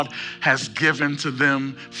has given to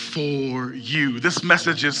them for you. This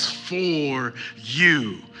message is for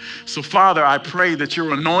you. So, Father, I pray that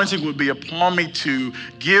your anointing would be upon me to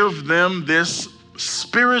give them this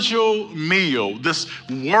spiritual meal, this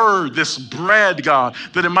word, this bread, God,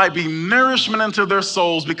 that it might be nourishment into their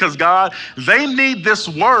souls, because God, they need this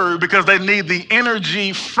word because they need the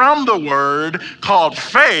energy from the word called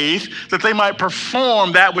faith, that they might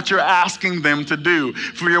perform that which you're asking them to do.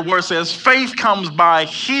 For your word says faith comes by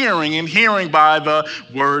hearing, and hearing by the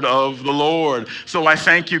word of the Lord. So I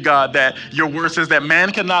thank you, God, that your word says that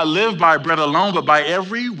man cannot live by bread alone, but by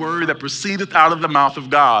every word that proceedeth out of the mouth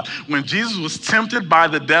of God. When Jesus was tempted by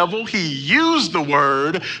the devil, he used the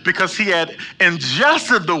word because he had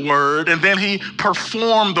ingested the word, and then he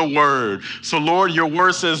performed the word. So Lord, your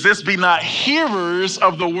word says this: be not hearers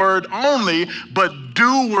of the word only, but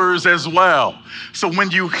doers as well. So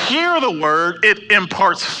when you hear the word, it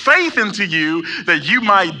imparts faith into you that you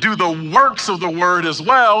might do the works of the word as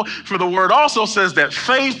well. For the word also says that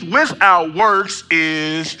faith without works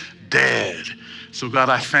is dead. So God,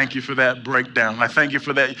 I thank you for that breakdown. I thank you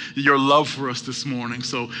for that, your love for us this morning.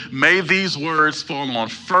 So may these words fall on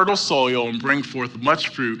fertile soil and bring forth much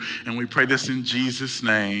fruit. And we pray this in Jesus'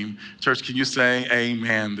 name. Church, can you say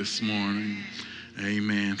amen this morning?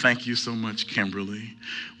 Amen. Thank you so much, Kimberly.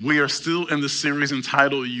 We are still in the series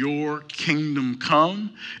entitled Your Kingdom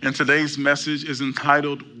Come. And today's message is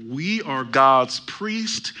entitled, We Are God's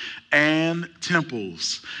Priest and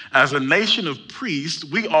Temples. As a nation of priests,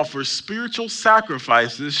 we offer spiritual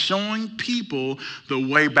sacrifices showing people the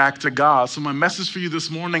way back to God. So my message for you this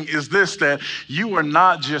morning is this: that you are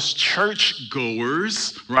not just church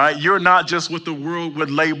goers, right? You're not just what the world would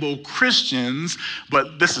label Christians,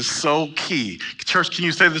 but this is so key. Church, can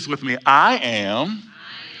you say this with me? I am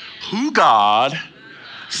who God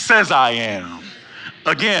says I am.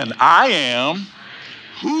 Again, I am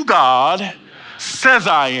who God says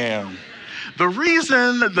I am. The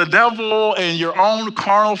reason the devil and your own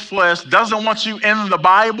carnal flesh doesn't want you in the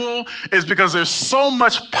Bible is because there's so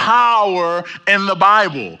much power in the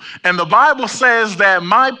Bible. And the Bible says that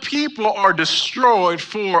my people are destroyed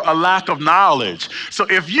for a lack of knowledge. So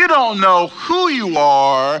if you don't know who you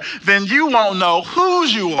are, then you won't know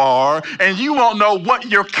whose you are, and you won't know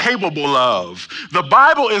what you're capable of. The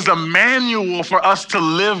Bible is a manual for us to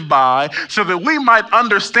live by so that we might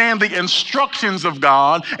understand the instructions of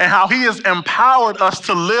God and how he has empowered us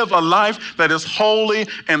to live a life that is holy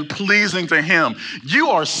and pleasing to him. You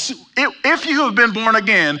are, if you have been born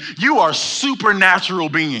again, you are supernatural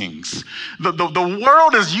beings. The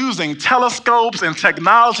world is using telescopes and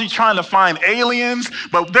technology trying to find aliens,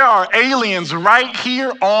 but there are aliens right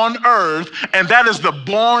here on earth, and that is the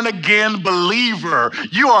born again believer.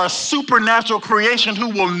 You are a supernatural creation who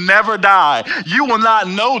will never die. You will not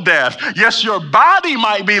know death. Yes, your body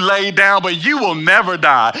might be laid down, but you will never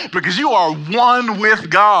die because you are one with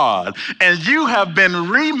God, and you have been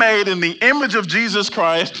remade in the image of Jesus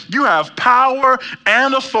Christ. You have power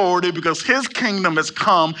and authority because his kingdom has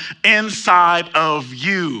come inside of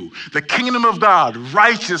you. The kingdom of God,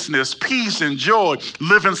 righteousness, peace, and joy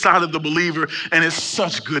live inside of the believer, and it's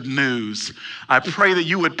such good news. I pray that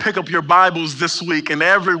you would pick up your Bibles this week and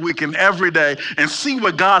every day and see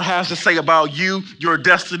what God has to say about you, your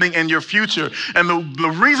destiny, and your future. And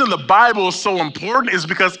the reason the Bible is so important is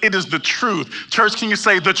because it is the truth. Church, can you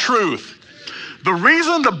say the truth? The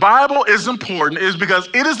reason the Bible is important is because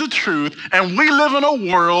it is the truth, and we live in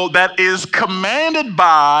a world that is commanded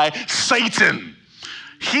by Satan.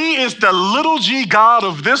 He is the little g God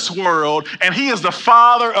of this world, and he is the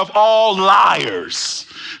father of all liars.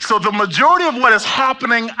 So the majority of what is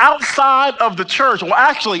happening outside of the church, well,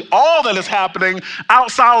 actually all that is happening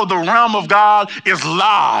outside of the realm of God is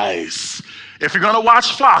lies. If you're going to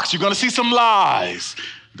watch Fox, you're going to see some lies.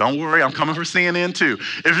 Don't worry, I'm coming for CNN too.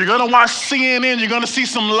 If you're going to watch CNN, you're going to see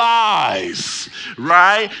some lies,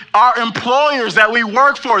 right? Our employers that we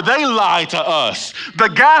work for, they lie to us. The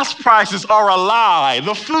gas prices are a lie.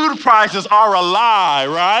 The food prices are a lie,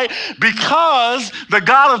 right? Because the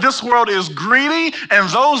God of this world is greedy, and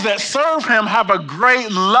those that serve him have a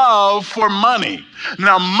great love for money.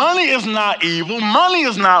 Now, money is not evil, money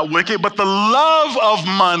is not wicked, but the love of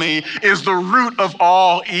money is the root of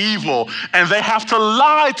all evil. And they have to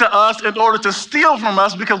lie lied to us in order to steal from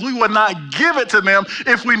us because we would not give it to them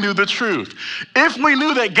if we knew the truth. If we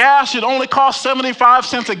knew that gas should only cost 75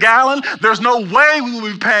 cents a gallon, there's no way we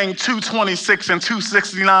would be paying $2.26 and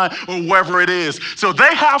 $2.69 or wherever it is. So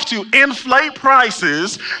they have to inflate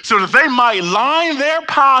prices so that they might line their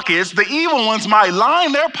pockets. The evil ones might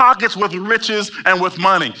line their pockets with riches and with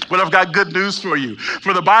money. But I've got good news for you.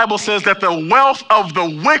 For the Bible says that the wealth of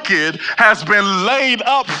the wicked has been laid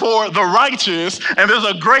up for the righteous, and there's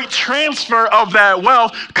a great transfer of that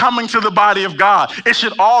wealth coming to the body of God. It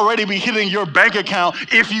should already be hitting your bank account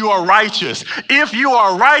if you are righteous. If you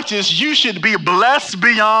are righteous, you should be blessed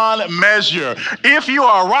beyond measure. If you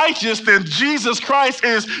are righteous, then Jesus Christ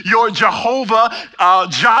is your Jehovah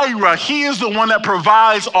Jireh. He is the one that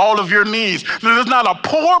provides all of your needs. There's not a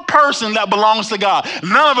poor person that belongs to God.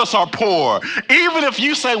 None of us are poor. Even if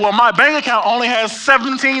you say, well, my bank account only has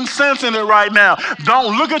 17 cents in it right now.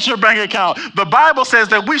 Don't look at your bank account. The Bible says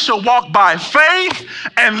that we shall walk by faith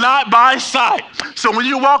and not by sight. So when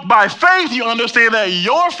you walk by faith, you understand that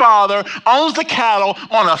your Father owns the cattle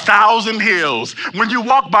on 1,000 hills. When you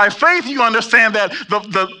walk by faith, you understand that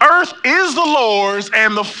the earth is the Lord's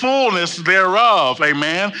and the fullness thereof.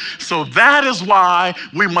 Amen. So that is why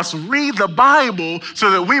we must read the Bible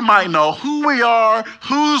so that we might know who we are,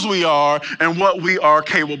 whose we are, and what we are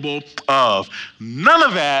capable of. None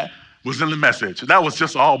of that was in the message. That was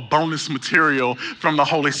just all bonus material from the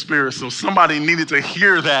Holy Spirit. So somebody needed to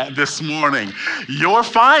hear that this morning. Your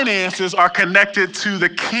finances are connected to the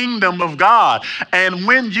kingdom of God. And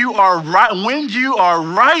when you are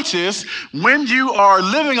righteous, when you are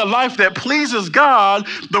living a life that pleases God,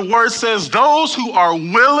 the word says those who are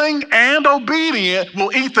willing and obedient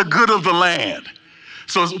will eat the good of the land.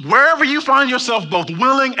 So wherever you find yourself both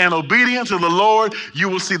willing and obedient to the Lord, you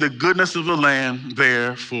will see the goodness of the land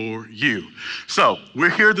there for you. So we're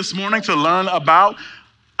here this morning to learn about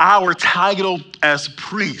our title as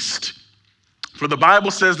priest. For the Bible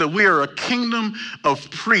says that we are a kingdom of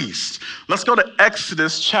priests. Let's go to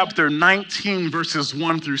Exodus chapter 19, verses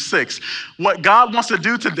 1 through 6. What God wants to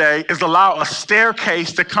do today is allow a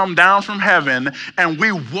staircase to come down from heaven, and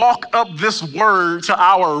we walk up this word to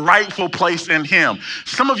our rightful place in Him.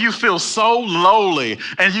 Some of you feel so lowly,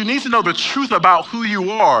 and you need to know the truth about who you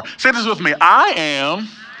are. Say this with me. I am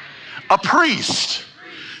a priest.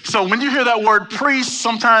 So when you hear that word priest,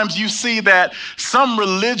 sometimes you see that some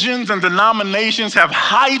religions and denominations have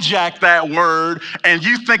hijacked that word, and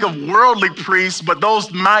you think of worldly priests, but those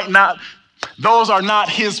are not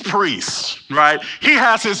his priests, right? He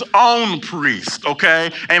has his own priest, okay?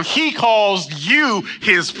 And he calls you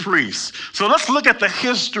his priest. So let's look at the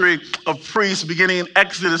history of priests beginning in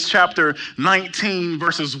Exodus chapter 19,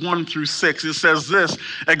 verses 1 through 6. It says this: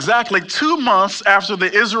 exactly 2 months after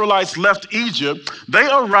the Israelites left Egypt,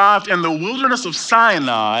 they arrived in the wilderness of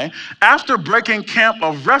Sinai. After breaking camp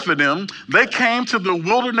of Rephidim, they came to the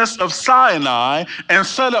wilderness of Sinai and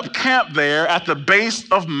set up camp there at the base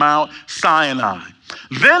of Mount Sinai.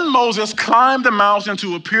 Then Moses climbed the mountain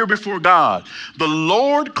to appear before God. The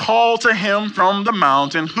Lord called to him from the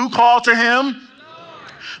mountain. Who called to him?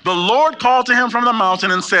 The Lord called to him from the mountain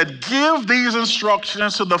and said, give these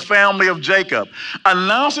instructions to the family of Jacob.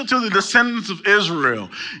 Announce it to the descendants of Israel.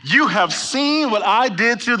 You have seen what I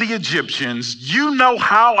did to the Egyptians. You know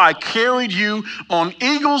how I carried you on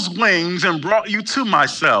eagle's wings and brought you to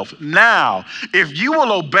myself. Now, if you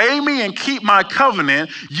will obey me and keep my covenant,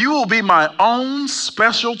 you will be my own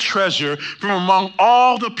special treasure from among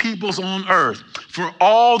all the peoples on earth. For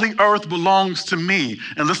all the earth belongs to me.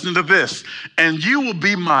 And listen to this. And you will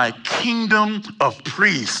be my kingdom of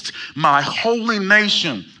priests, my holy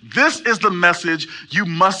nation. This is the message you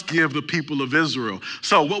must give the people of Israel.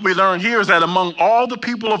 So what we learn here is that among all the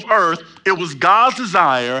people of earth, it was God's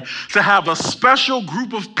desire to have a special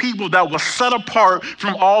group of people that was set apart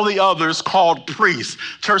from all the others called priests.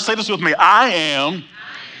 Church, say this with me. I am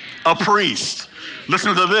a priest.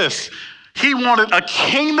 Listen to this. He wanted a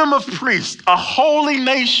kingdom of priests, a holy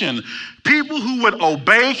nation, people who would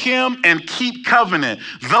obey him and keep covenant,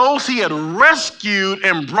 those he had rescued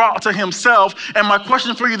and brought to himself. And my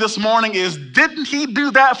question for you this morning is, didn't he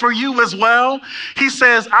do that for you as well? He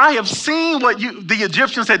says, I have seen what the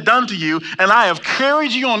Egyptians had done to you, and I have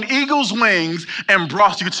carried you on eagle's wings and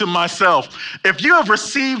brought you to myself. If you have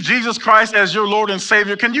received Jesus Christ as your Lord and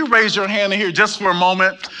Savior, can you raise your hand in here just for a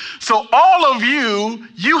moment? So all of you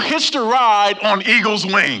hitched a ride on eagle's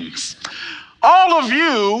wings. all of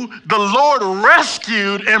you, the Lord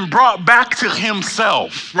rescued and brought back to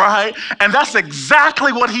himself, right? And that's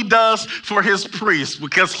exactly what he does for his priests,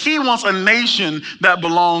 because he wants a nation that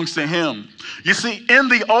belongs to him. You see, in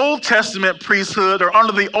the Old Testament priesthood, or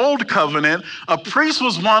under the Old Covenant, a priest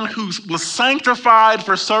was one who was sanctified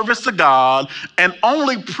for service to God, and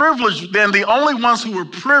the only ones who were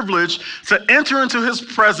privileged to enter into his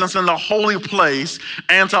presence in the holy place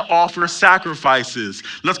and to offer sacrifices.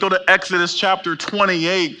 Let's go to Exodus chapter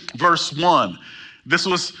 28, verse 1. This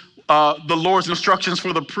was the Lord's instructions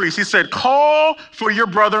for the priest. He said, call for your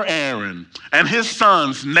brother Aaron and his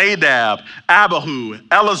sons Nadab, Abihu,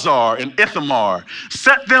 Eleazar, and Ithamar.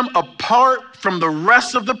 Set them apart from the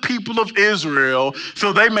rest of the people of Israel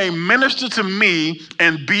so they may minister to me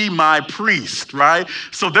and be my priest, right?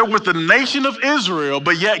 So there was the nation of Israel,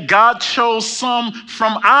 but yet God chose some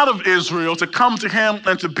from out of Israel to come to him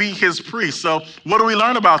and to be his priest. So what do we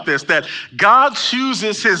learn about this? That God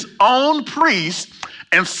chooses his own priest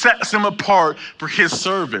and sets them apart for his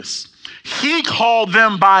service. He called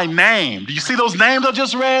them by name. Do you see those names I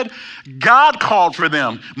just read? God called for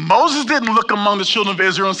them. Moses didn't look among the children of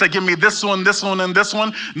Israel and say, give me this one, and this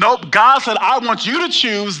one. Nope, God said, I want you to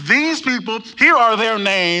choose these people. Here are their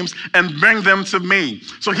names and bring them to me.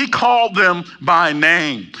 So he called them by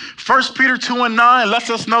name. 1 Peter 2:9 lets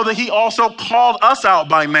us know that he also called us out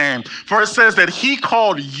by name. For it says that he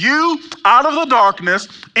called you out of the darkness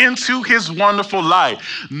into his wonderful light.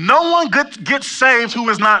 No one gets saved who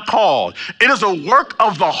is not called. It is a work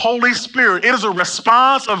of the Holy Spirit. It is a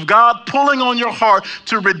response of God pulling on your heart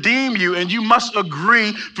to redeem you, and you must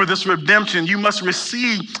agree for this redemption. You must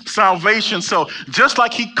receive salvation. So just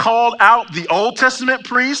like he called out the Old Testament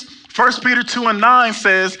priests, 1 Peter 2:9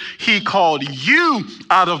 says he called you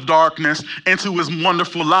out of darkness into his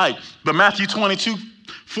wonderful light. But Matthew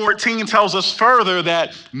 22:14 tells us further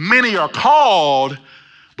that many are called,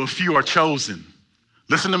 but few are chosen.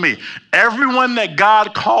 Listen to me. Everyone that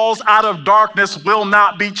God calls out of darkness will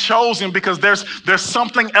not be chosen, because there's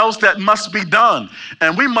something else that must be done.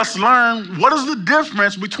 And we must learn what is the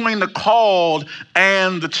difference between the called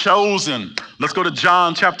and the chosen. Let's go to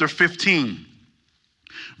John chapter 15.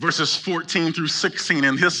 Verses 14 through 16,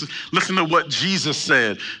 and listen to what Jesus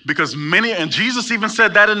said, because and Jesus even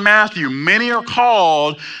said that in Matthew, many are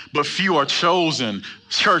called, but few are chosen.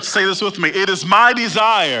 Church, say this with me. It is my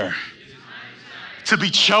desire to be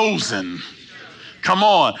chosen. Come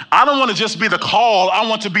on. I don't want to just be the called. I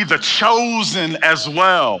want to be the chosen as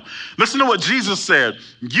well. Listen to what Jesus said.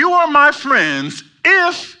 You are my friends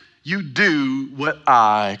if you do what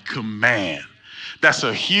I command. That's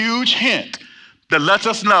a huge hint that lets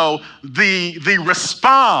us know the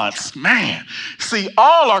response. Man, see,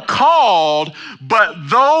 all are called, but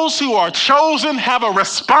those who are chosen have a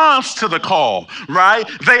response to the call, right?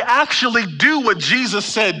 They actually do what Jesus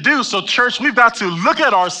said do. So church, we've got to look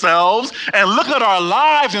at ourselves and look at our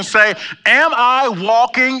lives and say, am I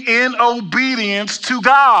walking in obedience to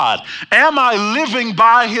God? Am I living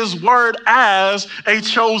by his word as a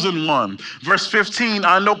chosen one? Verse 15,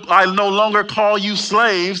 I no longer call you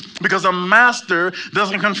slaves, because a master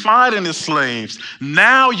doesn't confide in his slaves.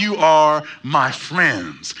 Now you are my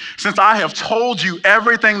friends, since I have told you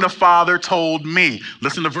everything the Father told me.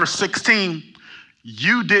 Listen to verse 16.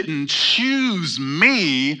 You didn't choose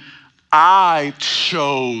me, I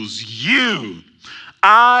chose you.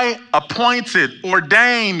 I appointed,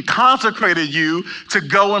 ordained, consecrated you to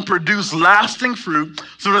go and produce lasting fruit,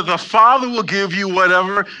 so that the Father will give you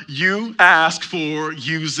whatever you ask for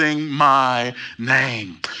using my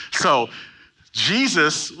name. So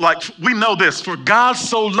Jesus, like we know this, for God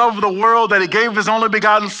so loved the world that he gave his only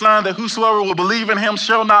begotten son, that whosoever will believe in him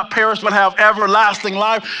shall not perish but have everlasting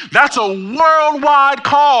life. That's a worldwide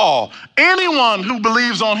call. Anyone who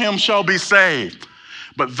believes on him shall be saved.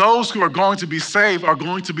 But those who are going to be saved are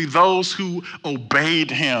going to be those who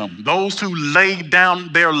obeyed him, those who laid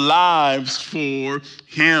down their lives for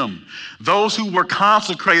him, those who were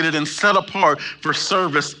consecrated and set apart for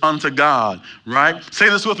service unto God, right? Say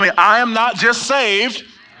this with me. I am not just saved,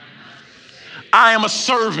 I am a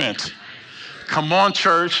servant. Come on,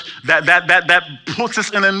 church. That puts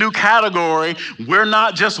us in a new category. We're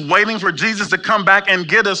not just waiting for Jesus to come back and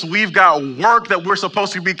get us. We've got work that we're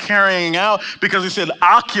supposed to be carrying out, because he said,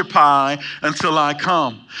 occupy until I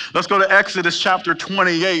come. Let's go to Exodus chapter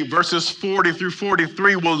 28, verses 40 through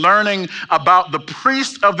 43. We're learning about the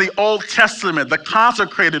priests of the Old Testament, the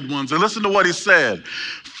consecrated ones. And listen to what he said.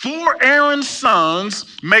 For Aaron's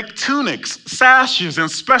sons make tunics, sashes, and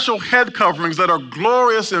special head coverings that are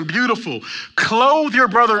glorious and beautiful. Clothe your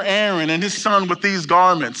brother Aaron and his son with these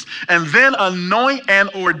garments, and then anoint and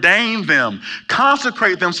ordain them.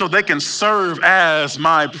 Consecrate them so they can serve as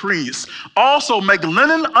my priests. Also make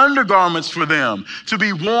linen undergarments for them to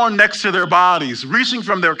be worn next to their bodies, reaching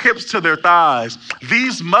from their hips to their thighs.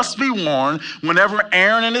 These must be worn whenever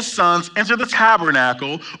Aaron and his sons enter the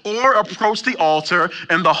tabernacle or approach the altar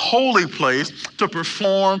and the holy place to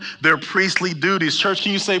perform their priestly duties. Church,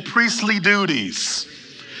 can you say priestly duties?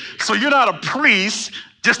 So you're not a priest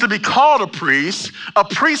just to be called a priest. A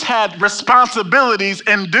priest had responsibilities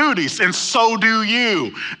and duties, and so do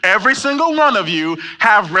you. Every single one of you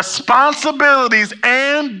have responsibilities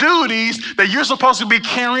and duties that you're supposed to be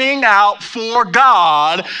carrying out for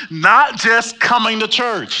God, not just coming to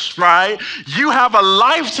church, right? You have a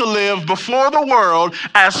life to live before the world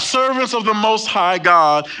as servants of the Most High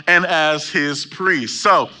God and as his priests.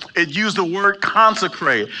 So it used the word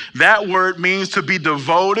consecrate. That word means to be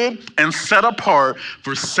devoted and set apart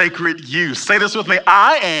for sacred use. Say this with me.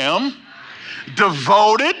 I am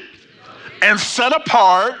devoted and set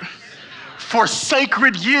apart for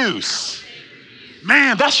sacred use.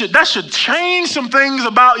 Man, that should change some things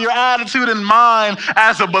about your attitude and mind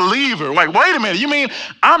as a believer. Like, wait a minute, you mean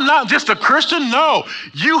I'm not just a Christian? No,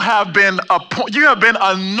 you have been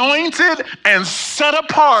anointed and set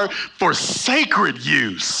apart for sacred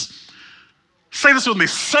use. Say this with me,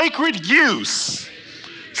 sacred use.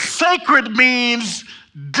 Sacred means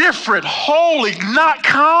different, holy, not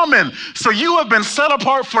common. So you have been set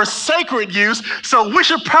apart for sacred use. So we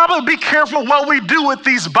should probably be careful what we do with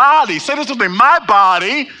these bodies. Say this with me, my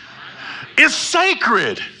body is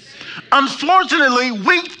sacred. Unfortunately,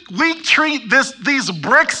 we treat these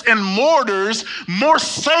bricks and mortars more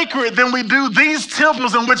sacred than we do these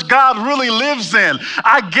temples in which God really lives in.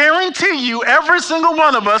 I guarantee you, every single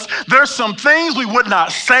one of us, there's some things we would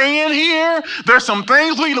not say in here. There's some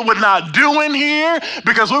things we would not do in here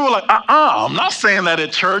because we were like, I'm not saying that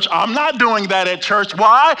at church. I'm not doing that at church.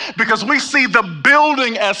 Why? Because we see the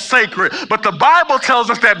building as sacred. But the Bible tells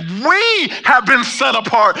us that we have been set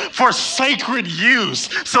apart for sacred use.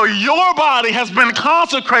 So your body has been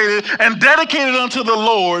consecrated and dedicated unto the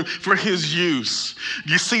Lord for his use.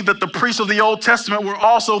 You see that the priests of the Old Testament were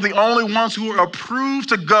also the only ones who were approved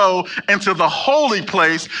to go into the holy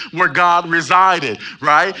place where God resided,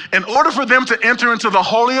 right? In order for them to enter into the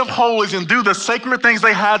Holy of Holies and do the sacred things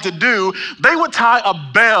they had to do, they would tie a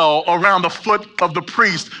bell around the foot of the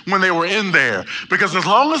priest when they were in there. Because as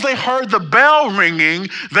long as they heard the bell ringing,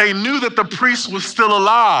 they knew that the priest was still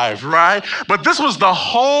alive, right? But this was the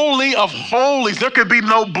Holy of Holies. There could be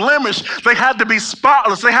no blemish. They had to be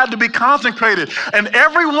spotless. They had to be consecrated. And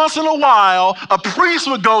every once in a while, a priest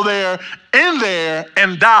would go in there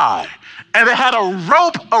and die. And they had a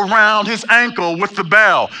rope around his ankle with the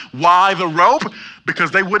bell. Why the rope?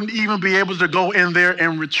 Because they wouldn't even be able to go in there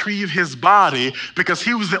and retrieve his body because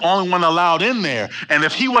he was the only one allowed in there. And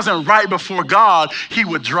if he wasn't right before God, he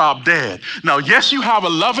would drop dead. Now, yes, you have a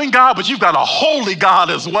loving God, but you've got a holy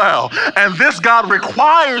God as well. And this God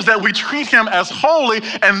requires that we treat him as holy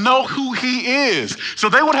and know who he is. So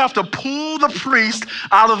they would have to pull the priest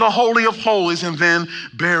out of the Holy of Holies and then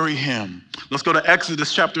bury him. Let's go to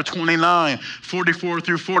Exodus chapter 29, 44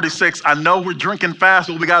 through 46. I know we're drinking fast,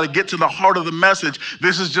 but we got to get to the heart of the message.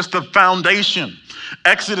 This is just the foundation.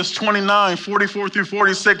 Exodus 29, 44 through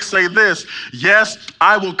 46 say this: yes,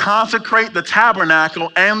 I will consecrate the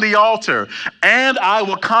tabernacle and the altar, and I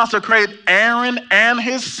will consecrate Aaron and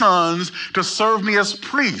his sons to serve me as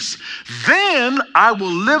priests. Then I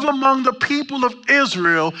will live among the people of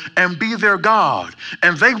Israel and be their God,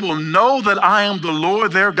 and they will know that I am the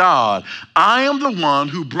Lord their God. I am the one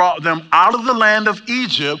who brought them out of the land of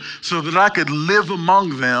Egypt so that I could live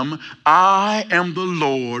among them. I am the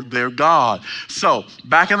Lord their God. So,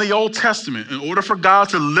 back in the Old Testament, in order for God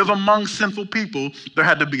to live among sinful people, there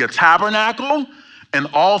had to be a tabernacle, an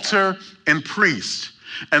altar, and priest.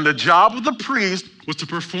 And the job of the priest was to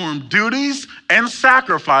perform duties and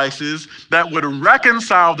sacrifices that would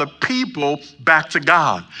reconcile the people back to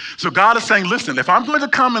God. So God is saying, listen, if I'm going to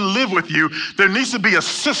come and live with you, there needs to be a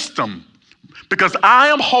system. Because I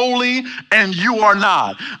am holy and you are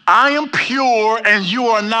not. I am pure and you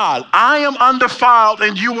are not. I am undefiled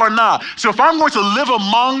and you are not. So if I'm going to live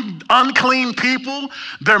among unclean people,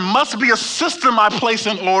 there must be a system I place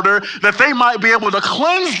in order that they might be able to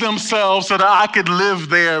cleanse themselves so that I could live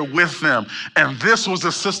there with them. And this was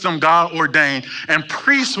the system God ordained, and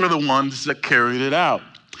priests were the ones that carried it out.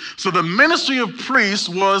 So the ministry of priests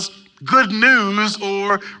was good news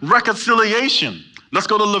or reconciliation. Let's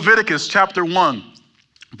go to Leviticus chapter 1.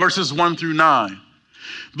 verses 1 through 9.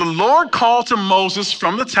 The Lord called to Moses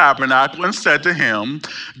from the tabernacle and said to him,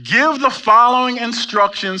 give the following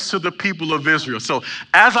instructions to the people of Israel. So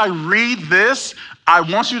as I read this, I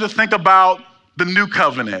want you to think about the new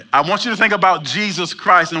covenant. I want you to think about Jesus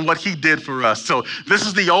Christ and what he did for us. So this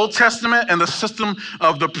is the Old Testament and the system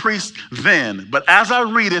of the priest then. But as I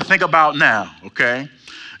read it, think about now, okay?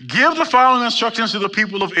 Give the following instructions to the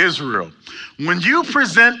people of Israel. When you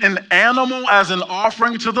present an animal as an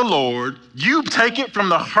offering to the Lord, you take it from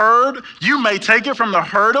the herd, you may take it from the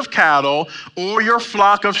herd of cattle or your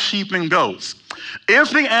flock of sheep and goats.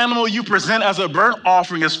 If the animal you present as a burnt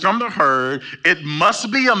offering is from the herd, it must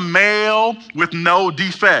be a male with no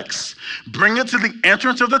defects. Bring it to the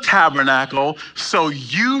entrance of the tabernacle so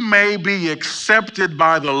you may be accepted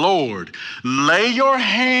by the Lord. Lay your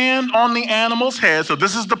hand on the animal's head. So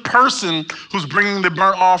this is the person who's bringing the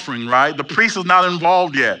burnt offering, right? The priest is not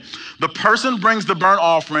involved yet. The person brings the burnt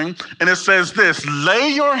offering, and it says this, lay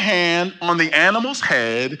your hand on the animal's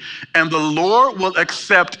head, and the Lord will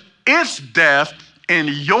accept its death in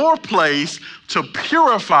your place to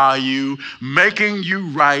purify you, making you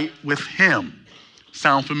right with him.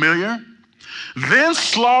 Sound familiar? Then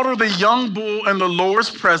slaughter the young bull in the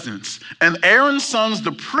Lord's presence, and Aaron's sons,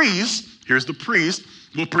 the priest, here's the priest,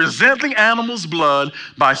 will present the animal's blood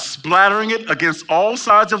by splattering it against all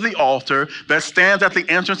sides of the altar that stands at the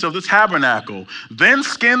entrance of the tabernacle. Then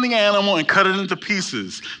skin the animal and cut it into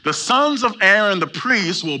pieces. The sons of Aaron, the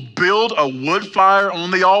priest, will build a wood fire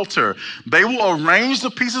on the altar. They will arrange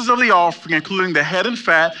the pieces of the offering, including the head and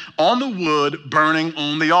fat, on the wood burning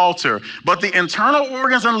on the altar. But the internal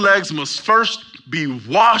organs and legs must first be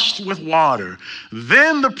washed with water.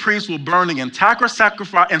 Then the priest will burn the entire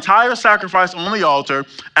sacrifice on the altar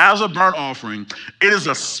as a burnt offering. It is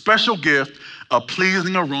a special gift, a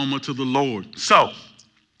pleasing aroma to the Lord. So,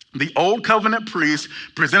 the old covenant priest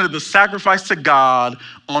presented the sacrifice to God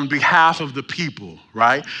on behalf of the people,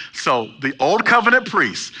 right? So the old covenant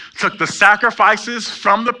priest took the sacrifices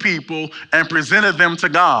from the people and presented them to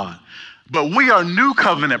God. But we are new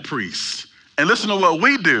covenant priests. And listen to what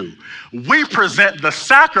we do. We present the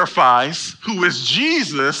sacrifice, who is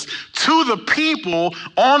Jesus, to the people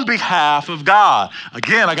on behalf of God.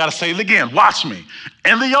 Again, I got to say it again. Watch me.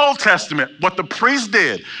 In the Old Testament, what the priest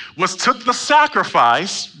did was took the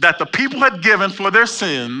sacrifice that the people had given for their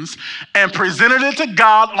sins and presented it to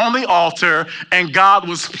God on the altar, and God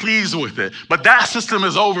was pleased with it. But that system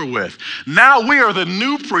is over with. Now we are the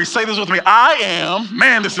new priest. Say this with me. I am,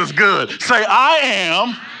 man, this is good. Say, I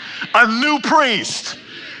am a new priest.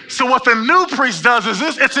 So what the new priest does is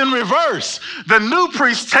this, it's in reverse. The new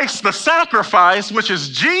priest takes the sacrifice, which is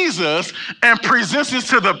Jesus, and presents it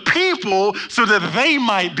to the people so that they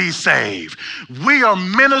might be saved. We are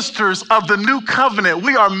ministers of the new covenant.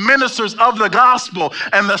 We are ministers of the gospel,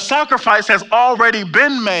 and the sacrifice has already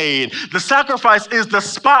been made. The sacrifice is the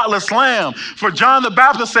spotless lamb. For John the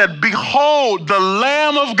Baptist said, behold, the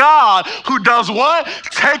Lamb of God who does what?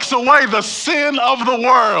 Takes away the sin of the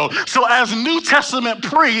world. So as New Testament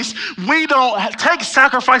priests, we don't take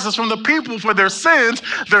sacrifices from the people for their sins.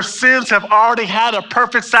 Their sins have already had a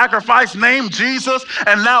perfect sacrifice named Jesus,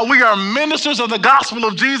 and now we are ministers of the gospel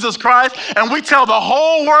of Jesus Christ, and we tell the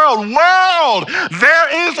whole world,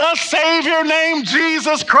 there is a Savior named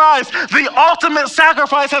Jesus Christ. The ultimate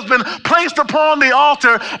sacrifice has been placed upon the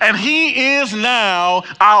altar, and he is now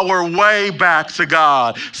our way back to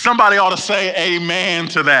God. Somebody ought to say amen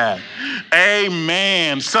to that.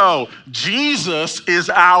 Amen. So Jesus is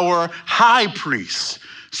our high priest.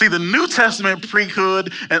 See, the New Testament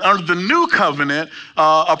priesthood and under the new covenant,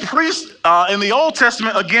 a priest in the Old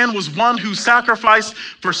Testament, again, was one who sacrificed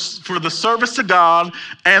for the service to God,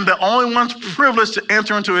 and the only one privileged to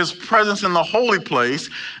enter into his presence in the holy place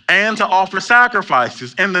and to offer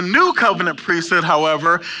sacrifices. In the new covenant priesthood,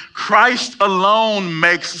 however, Christ alone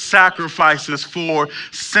makes sacrifices for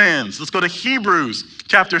sins. Let's go to Hebrews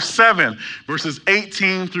chapter 7, verses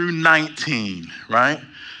 18 through 19, right?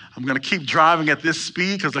 I'm going to keep driving at this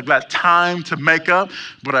speed because I've got time to make up,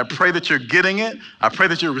 but I pray that you're getting it. I pray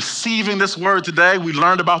that you're receiving this word today. We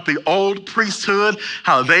learned about the old priesthood,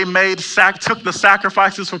 how they took the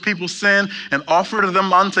sacrifices for people's sin and offered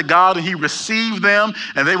them unto God, and he received them,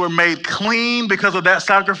 and they were made clean because of that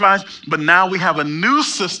sacrifice. But now we have a new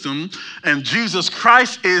system, and Jesus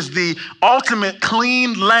Christ is the ultimate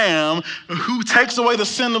clean lamb who takes away the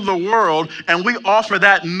sin of the world, and we offer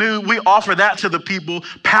that to the people,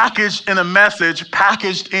 packaged in a message,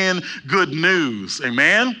 packaged in good news.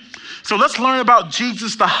 Amen? So let's learn about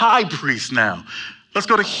Jesus, the high priest now. Let's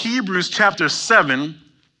go to Hebrews chapter 7,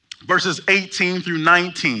 verses 18 through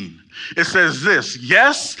 19. It says this: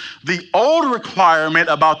 yes, the old requirement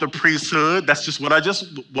about the priesthood, that's just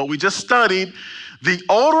what we just studied. The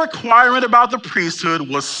old requirement about the priesthood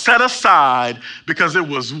was set aside because it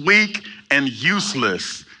was weak and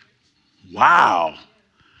useless. Wow.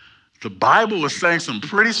 The Bible is saying some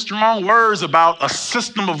pretty strong words about a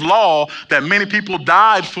system of law that many people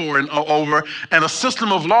died for and over, and a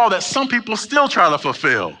system of law that some people still try to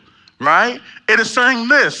fulfill, right? It is saying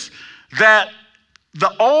this, that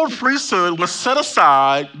the old priesthood was set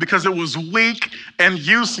aside because it was weak and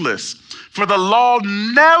useless. For the law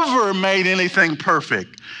never made anything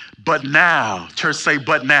perfect. But now, church say,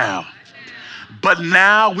 but now. But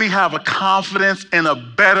now we have a confidence in a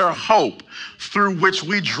better hope through which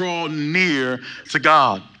we draw near to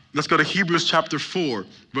God. Let's go to Hebrews chapter 4,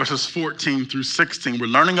 verses 14 through 16. We're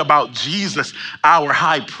learning about Jesus, our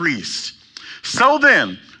high priest. So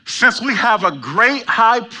then, since we have a great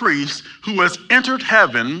high priest who has entered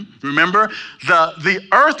heaven, remember, the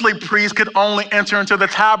earthly priest could only enter into the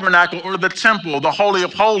tabernacle or the temple, the Holy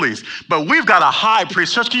of Holies. But we've got a high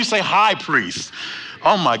priest. Church, can you say high priest?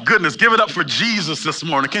 Oh my goodness, give it up for Jesus this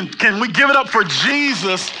morning. Can we give it up for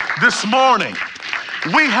Jesus this morning?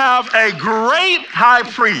 We have a great high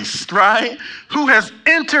priest, right, who has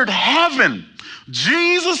entered heaven.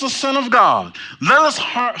 Jesus, the Son of God. Let us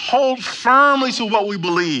hold firmly to what we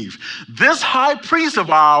believe. This high priest of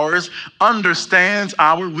ours understands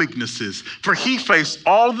our weaknesses, for he faced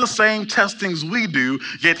all the same testings we do,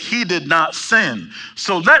 yet he did not sin.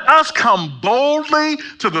 So let us come boldly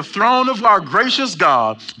to the throne of our gracious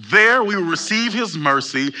God. There we will receive his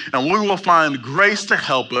mercy, and we will find grace to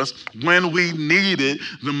help us when we need it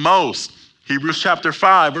the most. Hebrews chapter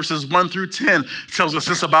 5, verses 1 through 10 tells us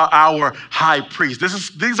this about our high priest.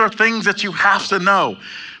 These are things that you have to know,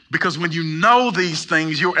 because when you know these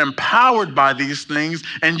things, you're empowered by these things,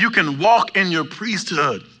 and you can walk in your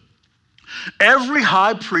priesthood. Every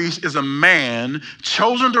high priest is a man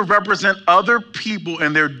chosen to represent other people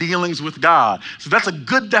in their dealings with God. So that's a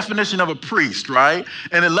good definition of a priest, right?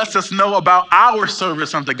 And it lets us know about our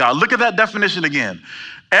service unto God. Look at that definition again.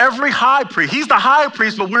 Every high priest, he's the high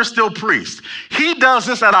priest, but we're still priests. He does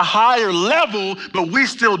this at a higher level, but we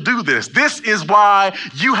still do this. This is why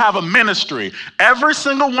you have a ministry. Every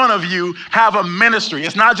single one of you have a ministry.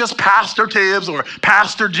 It's not just Pastor Tibbs or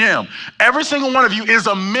Pastor Jim. Every single one of you is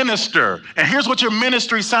a minister. And here's what your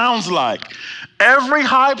ministry sounds like. Every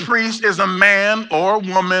high priest is a man or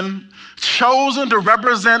woman chosen to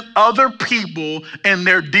represent other people in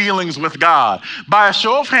their dealings with God. By a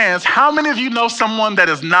show of hands, how many of you know someone that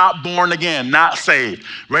is not born again, not saved?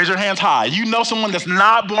 Raise your hands high. You know someone that's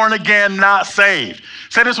not born again, not saved.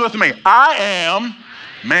 Say this with me. I am,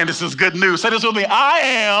 man, this is good news. Say this with me. I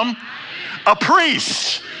am a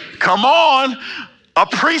priest. Come on. A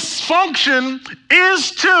priest's function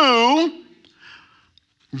is to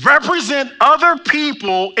represent other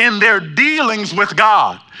people in their dealings with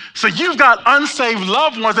God. So you've got unsaved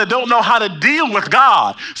loved ones that don't know how to deal with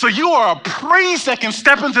God. So you are a priest that can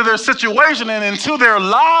step into their situation and into their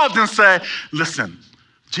lives and say, listen,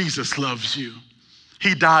 Jesus loves you.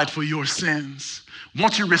 He died for your sins.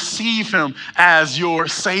 Won't you receive him as your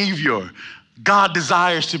Savior? God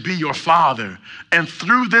desires to be your Father. And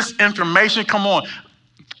through this information, come on,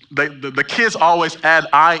 the kids always add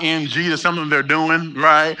ing to something they're doing,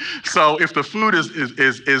 right? So if the food is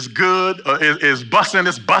good, is bussin',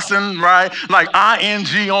 it's bussin', right? Like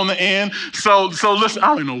ing on the end. So listen, I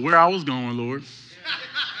don't even know where I was going, Lord.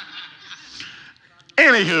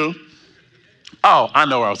 Anywho, I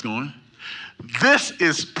know where I was going. This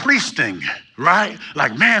is priesting, right?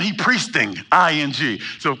 Like, man, he priesting, ing.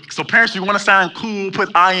 So parents, you want to sound cool, put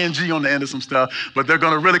ing on the end of some stuff, but they're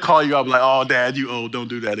going to really call you up like, oh, Dad, you old, don't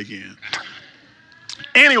do that again.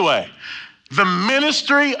 Anyway, the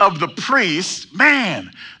ministry of the priest,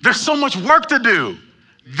 man, there's so much work to do.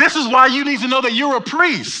 This is why you need to know that you're a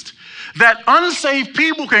priest. That unsaved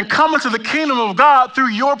people can come into the kingdom of God through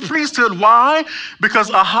your priesthood. Why?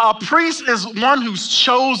 Because a priest is one who's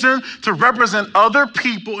chosen to represent other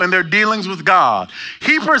people in their dealings with God.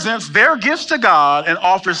 He presents their gifts to God and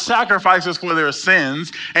offers sacrifices for their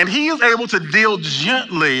sins, and he is able to deal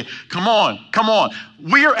gently. Come on.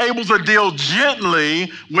 We are able to deal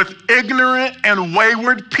gently with ignorant and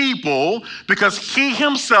wayward people because he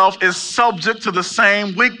himself is subject to the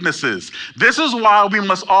same weaknesses. This is why we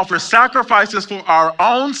must offer sacrifices for our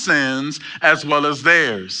own sins as well as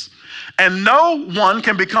theirs. And no one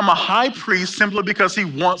can become a high priest simply because he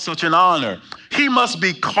wants such an honor. He must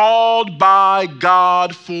be called by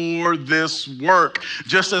God for this work,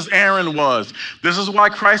 just as Aaron was. This is why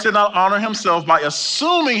Christ did not honor himself by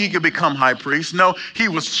assuming he could become high priest. No, he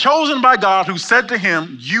was chosen by God, who said to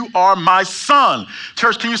him, "You are my son."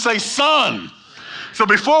 Church, can you say son? So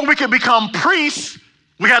before we could become priests,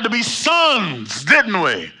 we had to be sons, didn't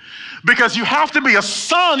we? Because you have to be a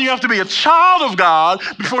son, you have to be a child of God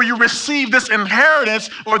before you receive this inheritance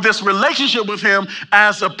or this relationship with him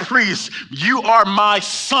as a priest. You are my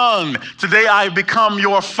son. Today I have become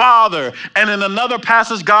your father. And in another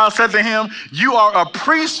passage, God said to him, "You are a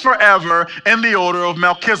priest forever in the order of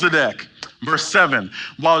Melchizedek." Verse 7,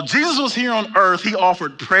 while Jesus was here on earth, he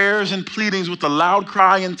offered prayers and pleadings with a loud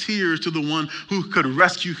cry and tears to the one who could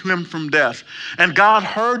rescue him from death. And God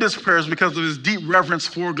heard his prayers because of his deep reverence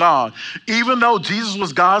for God. Even though Jesus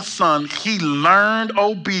was God's son, he learned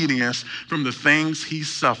obedience from the things he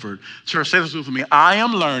suffered. Church, say this with me. I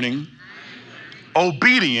am learning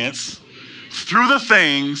obedience through the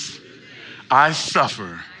things I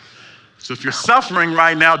suffer. So if you're suffering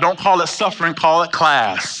right now, don't call it suffering, call it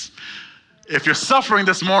class. If you're suffering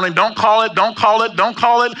this morning, don't call it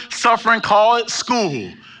suffering, call it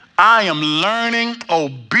school. I am learning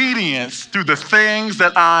obedience through the things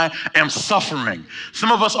that I am suffering.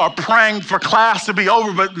 Some of us are praying for class to be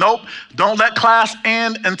over, but nope, don't let class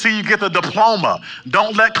end until you get the diploma.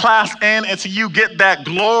 Don't let class end until you get that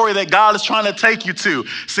glory that God is trying to take you to.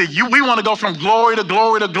 See, we want to go from glory to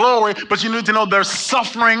glory to glory, but you need to know there's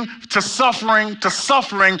suffering to suffering to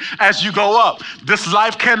suffering as you go up. This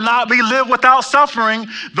life cannot be lived without suffering.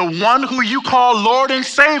 The one who you call Lord and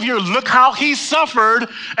Savior, look how he suffered,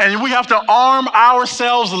 and we have to arm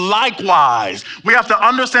ourselves likewise. We have to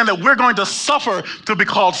understand that we're going to suffer to be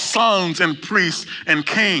called sons and priests and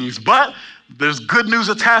kings. But there's good news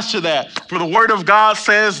attached to that. For the word of God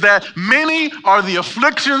says that many are the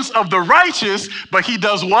afflictions of the righteous, but he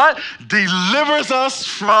does what? Delivers us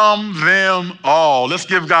from them all. Let's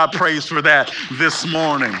give God praise for that this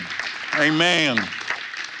morning. Amen.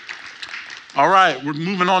 All right, we're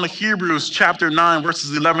moving on to Hebrews chapter 9,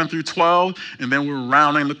 verses 11 through 12, and then we're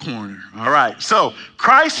rounding the corner. All right, so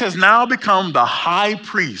Christ has now become the high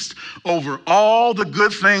priest over all the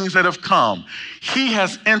good things that have come. He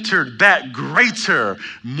has entered that greater,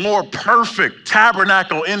 more perfect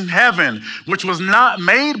tabernacle in heaven, which was not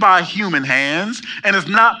made by human hands and is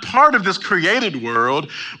not part of this created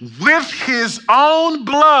world, with his own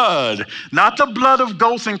blood, not the blood of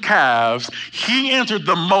goats and calves. He entered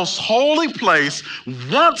the most holy place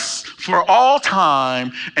once for all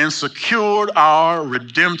time and secured our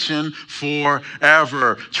redemption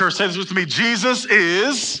forever. Church, say this with me. Jesus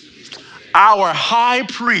is our high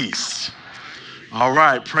priest. All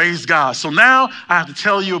right, praise God. So now I have to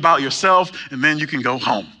tell you about yourself, and then you can go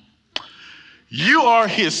home. You are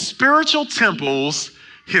his spiritual temples,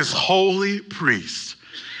 his holy priest.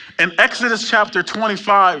 In Exodus chapter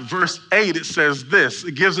 25, verse 8, it says this.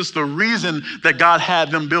 It gives us the reason that God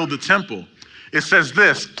had them build the temple. It says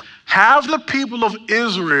this: have the people of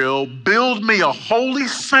Israel build me a holy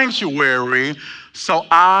sanctuary so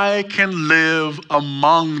I can live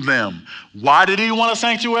among them. Why did he want a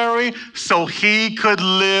sanctuary? So he could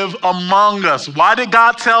live among us. Why did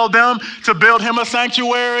God tell them to build him a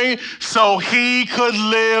sanctuary? So he could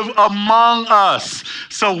live among us.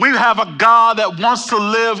 So we have a God that wants to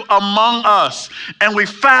live among us. And we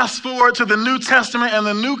fast forward to the New Testament and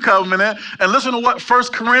the New Covenant, and listen to what 1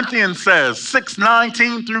 Corinthians says,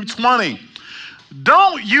 6:19 through 20.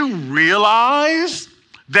 Don't you realize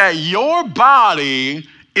that your body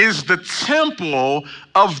is the temple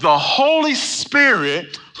of the Holy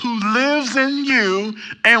Spirit who lives in you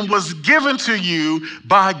and was given to you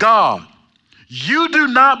by God? You do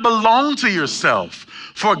not belong to yourself,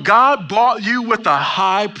 for God bought you with a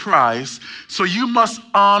high price, so you must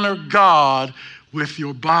honor God with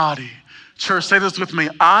your body. Church, say this with me.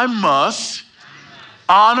 I must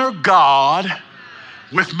honor God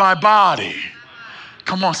with my body.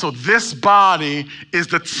 Come on, so this body is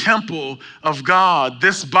the temple of God.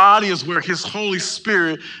 This body is where his Holy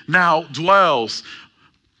Spirit now dwells.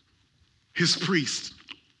 His priest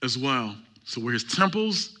as well. So we're his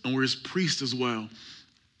temples and we're his priests as well.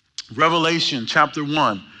 Revelation chapter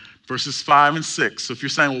 1, verses 5 and 6. So if you're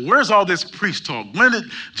saying, well, where's all this priest talk? When did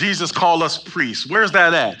Jesus call us priests? Where's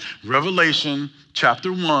that at? Revelation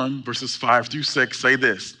chapter 1, verses 5 through 6 say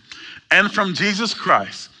this: and from Jesus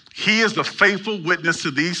Christ, he is the faithful witness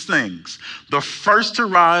to these things, the first to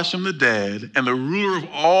rise from the dead and the ruler of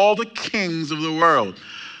all the kings of the world.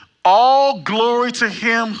 All glory to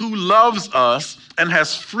him who loves us and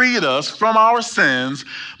has freed us from our sins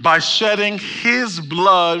by shedding his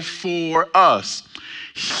blood for us.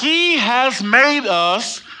 He has made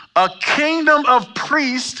us a kingdom of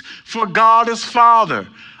priests for God his Father.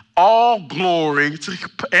 All glory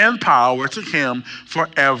and power to him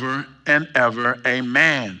forever and ever.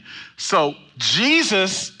 Amen. So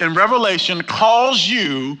Jesus in Revelation calls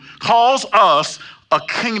us a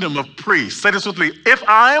kingdom of priests. Say this with me. If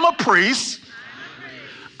I am a priest,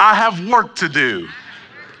 I have work to do.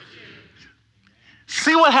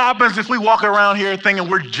 See what happens if we walk around here thinking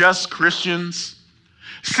we're just Christians?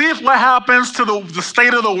 See what happens to the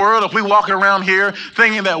state of the world if we walk around here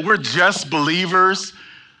thinking that we're just believers?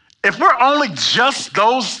 If we're only just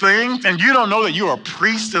those things and you don't know that you're a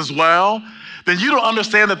priest as well, then you don't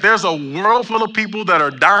understand that there's a world full of people that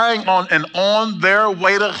are dying on their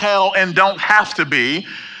way to hell and don't have to be,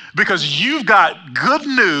 because you've got good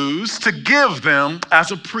news to give them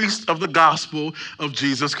as a priest of the gospel of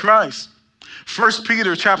Jesus Christ. 1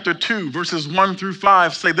 Peter chapter 2, verses 1 through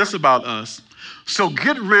 5 say this about us. So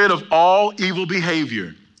get rid of all evil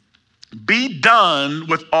behavior. Be done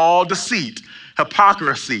with all deceit,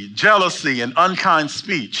 hypocrisy, jealousy, and unkind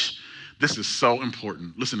speech. This is so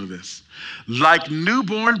important. Listen to this. Like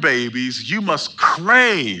newborn babies, you must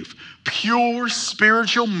crave pure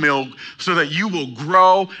spiritual milk so that you will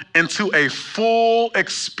grow into a full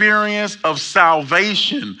experience of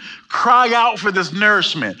salvation. Cry out for this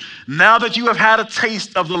nourishment now that you have had a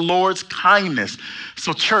taste of the Lord's kindness.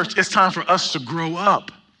 So church, it's time for us to grow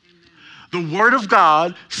up. The Word of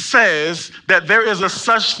God says that there is a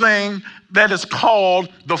such thing that is called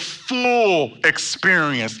the full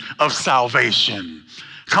experience of salvation.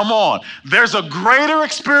 Come on. There's a greater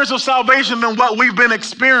experience of salvation than what we've been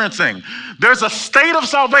experiencing. There's a state of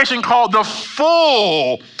salvation called the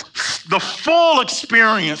full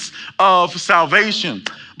experience of salvation.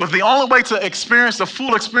 But the only way to experience the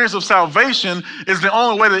full experience of salvation is the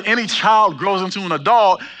only way that any child grows into an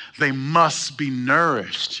adult. They must be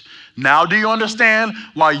nourished. Now, do you understand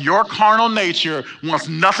why your carnal nature wants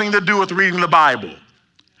nothing to do with reading the Bible?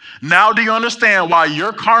 Now, do you understand why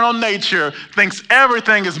your carnal nature thinks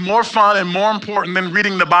everything is more fun and more important than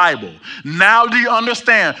reading the Bible? Now, do you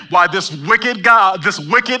understand why this wicked God,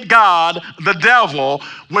 the devil,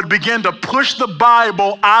 would begin to push the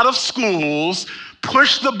Bible out of schools,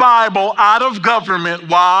 push the Bible out of government?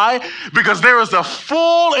 Why? Because there is a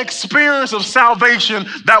full experience of salvation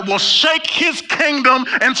that will shake his kingdom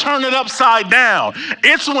and turn it upside down.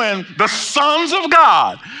 It's when the sons of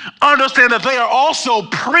God understand that they are also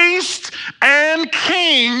priests and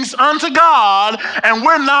kings unto God, and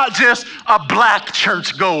we're not just a black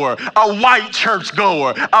churchgoer, a white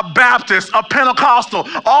churchgoer, a Baptist, a Pentecostal,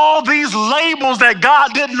 all these labels that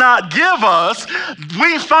God did not give us.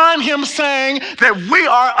 We find him saying that we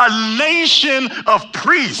are a nation of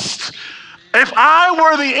priests. If I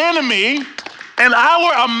were the enemy and I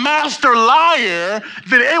were a master liar,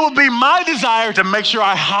 then it would be my desire to make sure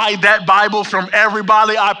I hide that Bible from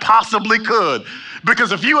everybody I possibly could.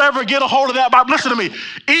 Because if you ever get a hold of that Bible, listen to me,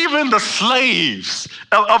 even the slaves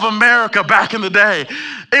of America back in the day,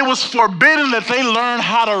 it was forbidden that they learn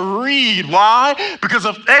how to read. Why? Because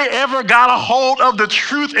if they ever got a hold of the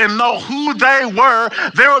truth and know who they were,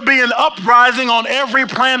 there would be an uprising on every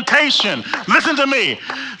plantation. Listen to me.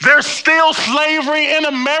 There's still slavery in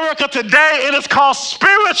America today, and it's called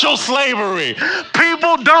spiritual slavery.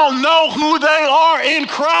 People don't know who they are in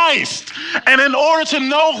Christ. And in order to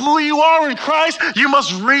know who you are in Christ, you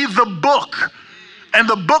must read the book. And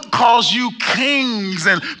the book calls you kings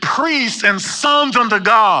and priests and sons unto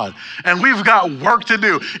God. And we've got work to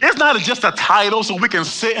do. It's not just a title so we can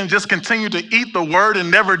sit and just continue to eat the word and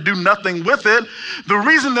never do nothing with it. The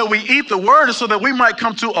reason that we eat the word is so that we might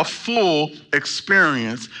come to a full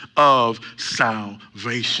experience of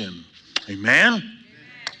salvation. Amen?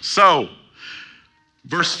 So,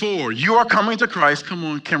 verse 4, you are coming to Christ. Come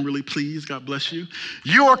on, Kimberly, please. God bless you.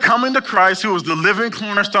 You are coming to Christ, who is the living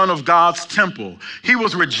cornerstone of God's temple. He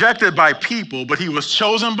was rejected by people, but he was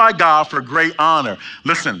chosen by God for great honor.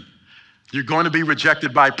 Listen, you're going to be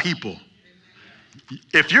rejected by people.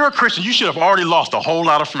 If you're a Christian, you should have already lost a whole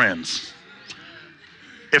lot of friends.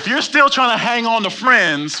 If you're still trying to hang on to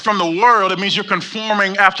friends from the world, it means you're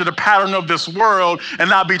conforming after the pattern of this world and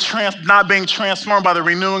not being transformed by the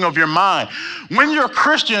renewing of your mind. When you're a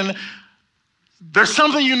Christian, there's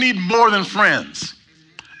something you need more than friends.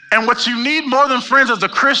 And what you need more than friends as a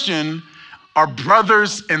Christian are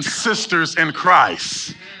brothers and sisters in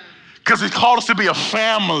Christ. Because he called us to be a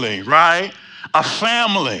family, right? A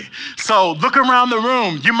family. So look around the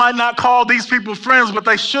room. You might not call these people friends, but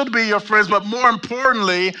they should be your friends. But more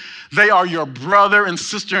importantly, they are your brother and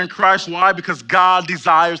sister in Christ. Why? Because God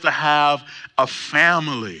desires to have a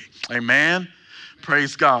family. Amen.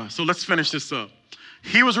 Praise God. So let's finish this up.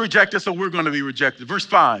 He was rejected, so we're going to be rejected. Verse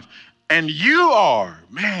 5. And you are,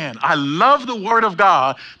 man, I love the word of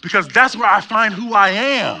God because that's where I find who I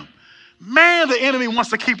am. Man, the enemy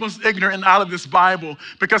wants to keep us ignorant and out of this Bible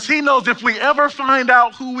because he knows if we ever find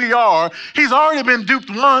out who we are, he's already been duped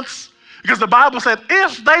once. Because the Bible said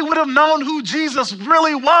if they would have known who Jesus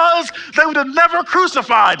really was, they would have never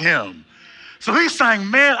crucified him. So he's saying,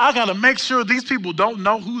 man, I got to make sure these people don't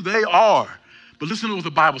know who they are. But listen to what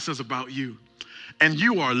the Bible says about you. And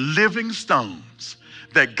you are living stones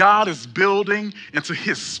that God is building into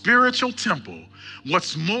his spiritual temple.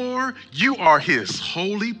 What's more, you are his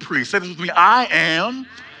holy priest. Say this with me. I am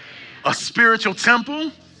a spiritual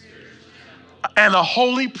temple and a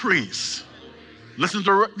holy priest. Listen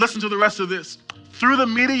to the rest of this. Through the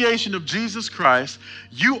mediation of Jesus Christ,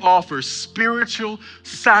 you offer spiritual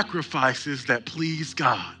sacrifices that please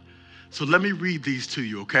God. So let me read these to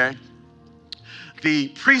you, okay? The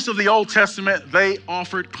priests of the Old Testament, they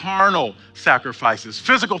offered carnal sacrifices,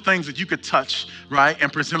 physical things that you could touch, right,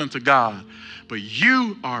 and present them to God. But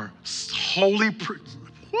you are holy,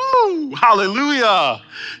 woo, hallelujah.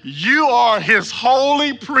 You are his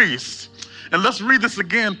holy priest. And let's read this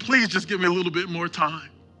again. Please just give me a little bit more time.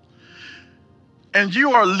 And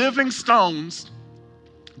you are living stones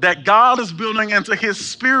that God is building into his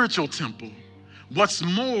spiritual temple. What's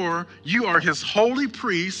more, you are his holy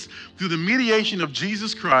priest through the mediation of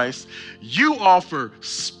Jesus Christ. You offer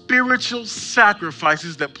spiritual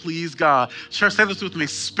sacrifices that please God. Church, say this with me.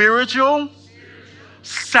 Spiritual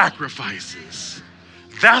sacrifices.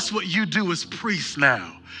 That's what you do as priests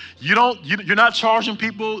now. You're not charging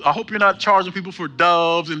people. I hope you're not charging people for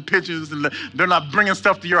doves and pigeons and they're not bringing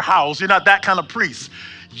stuff to your house. You're not that kind of priest.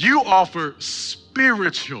 You offer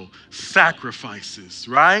spiritual sacrifices,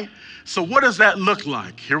 right? So what does that look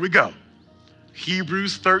like? Here we go.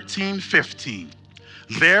 Hebrews 13:15.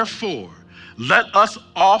 Therefore, let us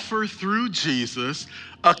offer through Jesus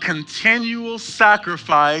a continual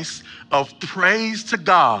sacrifice of praise to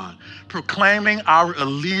God, proclaiming our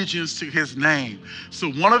allegiance to his name.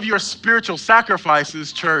 So one of your spiritual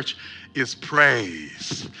sacrifices, church, is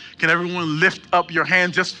praise. Can everyone lift up your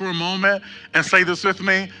hand just for a moment and say this with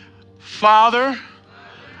me? Father,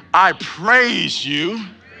 I praise you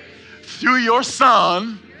through your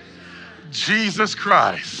Son, Jesus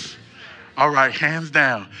Christ. All right, hands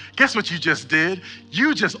down. Guess what you just did?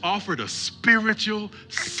 You just offered a spiritual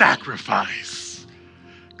sacrifice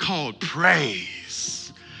called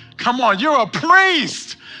praise. Come on, you're a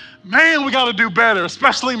priest. Man, we got to do better,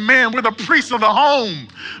 especially men. We're the priests of the home,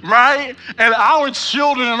 right? And our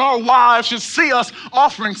children and our wives should see us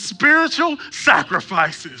offering spiritual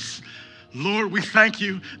sacrifices. Lord, we thank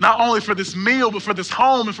you not only for this meal, but for this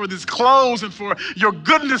home and for these clothes and for your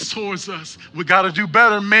goodness towards us. We got to do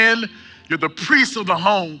better, men. You're the priest of the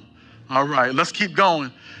home. All right, let's keep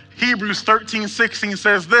going. Hebrews 13:16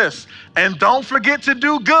 says this, and don't forget to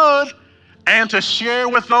do good and to share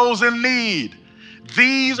with those in need.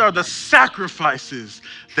 These are the sacrifices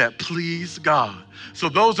that please God. So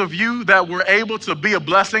those of you that were able to be a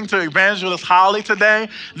blessing to Evangelist Holly today,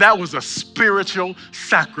 that was a spiritual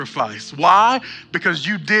sacrifice. Why? Because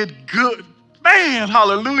you did good. Man,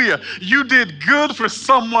 hallelujah. You did good for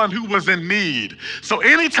someone who was in need. So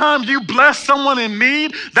anytime you bless someone in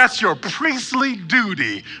need, that's your priestly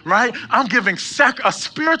duty, right? I'm giving a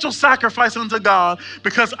spiritual sacrifice unto God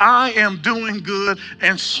because I am doing good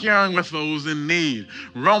and sharing with those in need.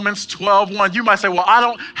 Romans 12:1. You might say, well, I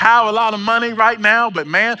don't have a lot of money right now, but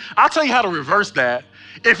man, I'll tell you how to reverse that.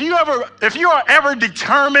 If you are ever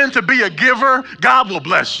determined to be a giver, God will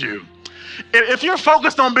bless you. If you're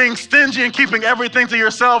focused on being stingy and keeping everything to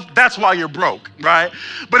yourself, that's why you're broke, right?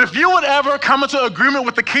 But if you would ever come into agreement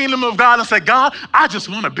with the kingdom of God and say, God, I just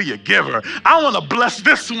want to be a giver. I want to bless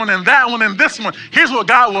this one and that one and this one. Here's what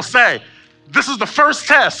God will say. This is the first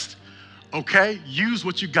test. Okay, use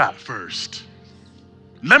what you got first.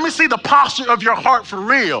 Let me see the posture of your heart for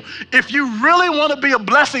real. If you really want to be a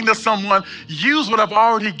blessing to someone, use what I've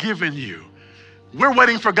already given you. We're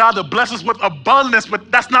waiting for God to bless us with abundance,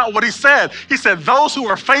 but that's not what he said. He said, those who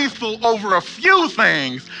are faithful over a few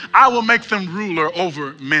things, I will make them ruler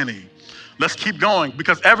over many. Let's keep going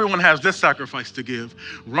because everyone has this sacrifice to give.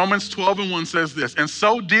 Romans 12:1 says this, and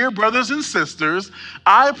so, dear brothers and sisters,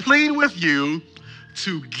 I plead with you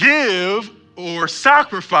to give or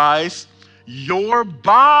sacrifice your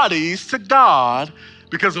bodies to God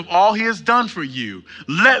because of all he has done for you.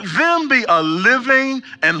 Let them be a living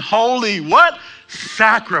and holy what?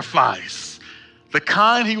 Sacrifice. The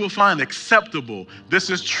kind he will find acceptable. This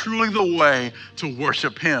is truly the way to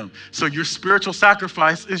worship him. So your spiritual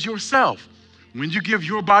sacrifice is yourself. When you give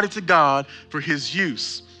your body to God for his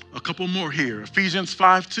use. A couple more here. Ephesians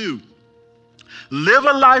 5:2. Live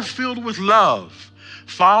a life filled with love,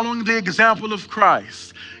 following the example of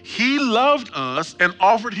Christ. He loved us and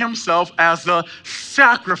offered himself as a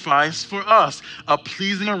sacrifice for us, a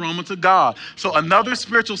pleasing aroma to God. So another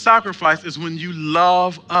spiritual sacrifice is when you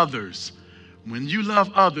love others. When you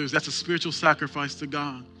love others, that's a spiritual sacrifice to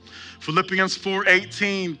God. Philippians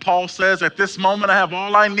 4:18, Paul says, at this moment I have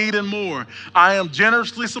all I need and more. I am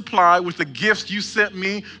generously supplied with the gifts you sent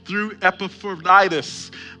me through Epaphroditus.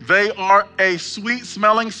 They are a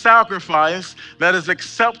sweet-smelling sacrifice that is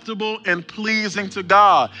acceptable and pleasing to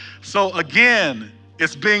God. So again,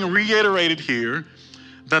 it's being reiterated here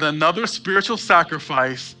that another spiritual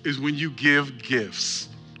sacrifice is when you give gifts,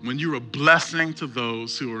 when you're a blessing to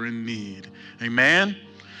those who are in need. Amen?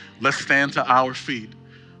 Let's stand to our feet.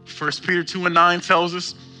 1 Peter 2:9 tells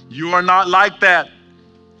us, you are not like that.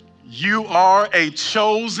 You are a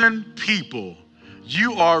chosen people.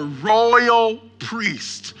 You are royal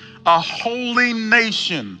priests, a holy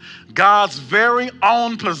nation, God's very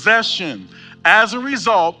own possession. As a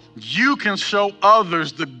result, you can show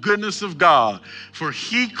others the goodness of God, for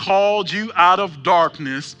he called you out of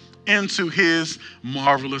darkness into his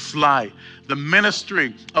marvelous light. The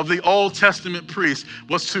ministry of the Old Testament priest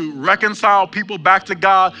was to reconcile people back to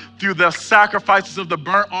God through the sacrifices of the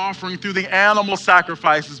burnt offering, through the animal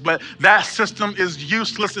sacrifices. But that system is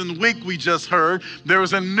useless and weak, we just heard. There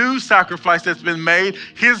is a new sacrifice that's been made.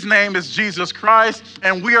 His name is Jesus Christ,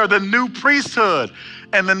 and we are the new priesthood.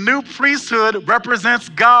 And the new priesthood represents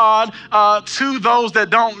God to those that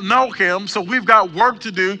don't know him. So we've got work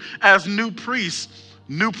to do as new priests.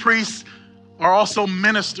 New priests are also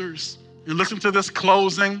ministers. And listen to this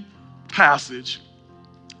closing passage.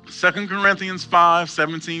 2 Corinthians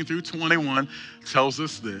 5:17 through 21 tells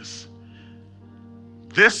us this.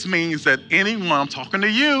 This means that anyone, I'm talking to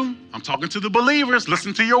you, I'm talking to the believers,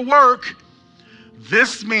 listen to your work.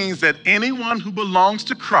 This means that anyone who belongs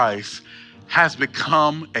to Christ has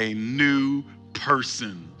become a new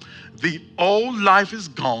person. The old life is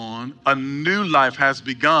gone, a new life has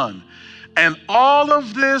begun. And all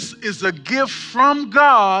of this is a gift from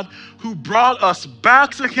God who brought us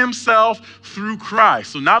back to himself through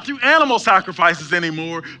Christ. So not through animal sacrifices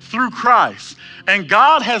anymore, through Christ. And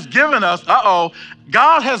God has given us,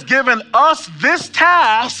 God has given us this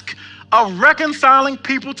task of reconciling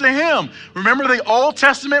people to him. Remember, the Old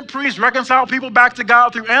Testament priests reconciled people back to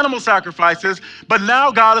God through animal sacrifices, but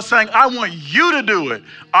now God is saying, I want you to do it.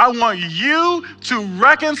 I want you to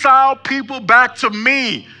reconcile people back to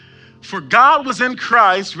me. For God was in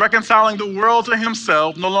Christ, reconciling the world to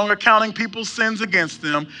himself, no longer counting people's sins against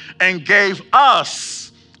them, and gave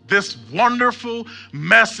us this wonderful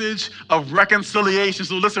message of reconciliation.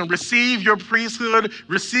 So listen, receive your priesthood,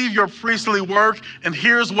 receive your priestly work, and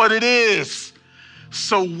here's what it is.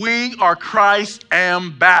 So we are Christ's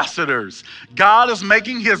ambassadors. God is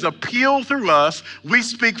making his appeal through us. We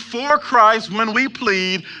speak for Christ when we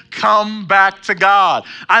plead, come back to God.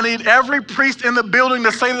 I need every priest in the building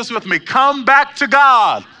to say this with me. Come back to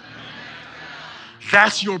God.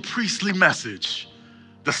 That's your priestly message.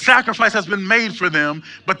 The sacrifice has been made for them,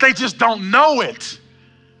 but they just don't know it.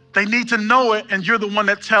 They need to know it, and you're the one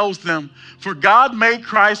that tells them. For God made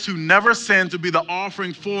Christ, who never sinned, to be the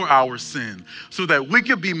offering for our sin, so that we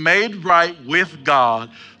could be made right with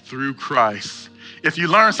God through Christ. If you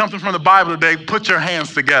learned something from the Bible today, put your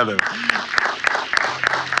hands together.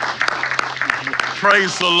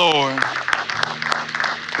 Praise the Lord.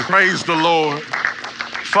 Praise the Lord.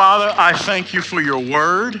 Father, I thank you for your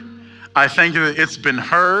word. I thank you that it's been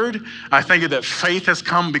heard. I thank you that faith has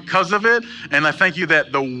come because of it. And I thank you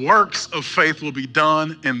that the works of faith will be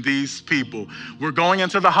done in these people. We're going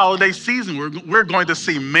into the holiday season. We're going to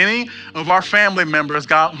see many of our family members,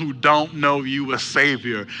 God, who don't know you as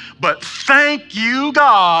Savior. But thank you,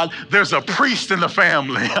 God, there's a priest in the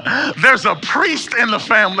family. There's a priest in the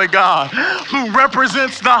family, God, who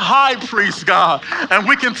represents the high priest, God. And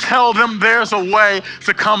we can tell them there's a way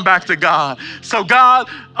to come back to God. So, God,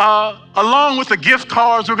 along with the gift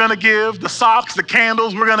cards we're going to give, the socks, the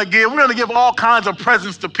candles we're going to give all kinds of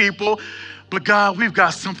presents to people. But God, we've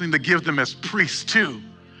got something to give them as priests too.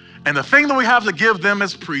 And the thing that we have to give them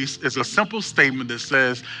as priests is a simple statement that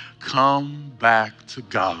says, come back to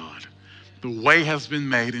God. The way has been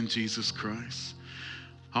made in Jesus Christ.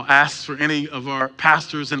 I'll ask for any of our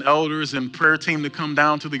pastors and elders and prayer team to come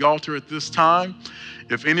down to the altar at this time.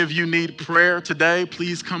 If any of you need prayer today,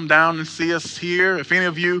 please come down and see us here. If any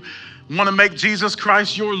of you want to make Jesus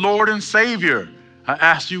Christ your Lord and Savior, I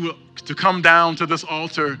ask you to come down to this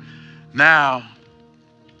altar now.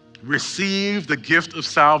 Receive the gift of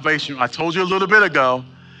salvation. I told you a little bit ago,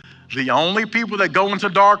 the only people that go into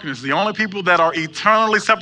darkness, the only people that are eternally separated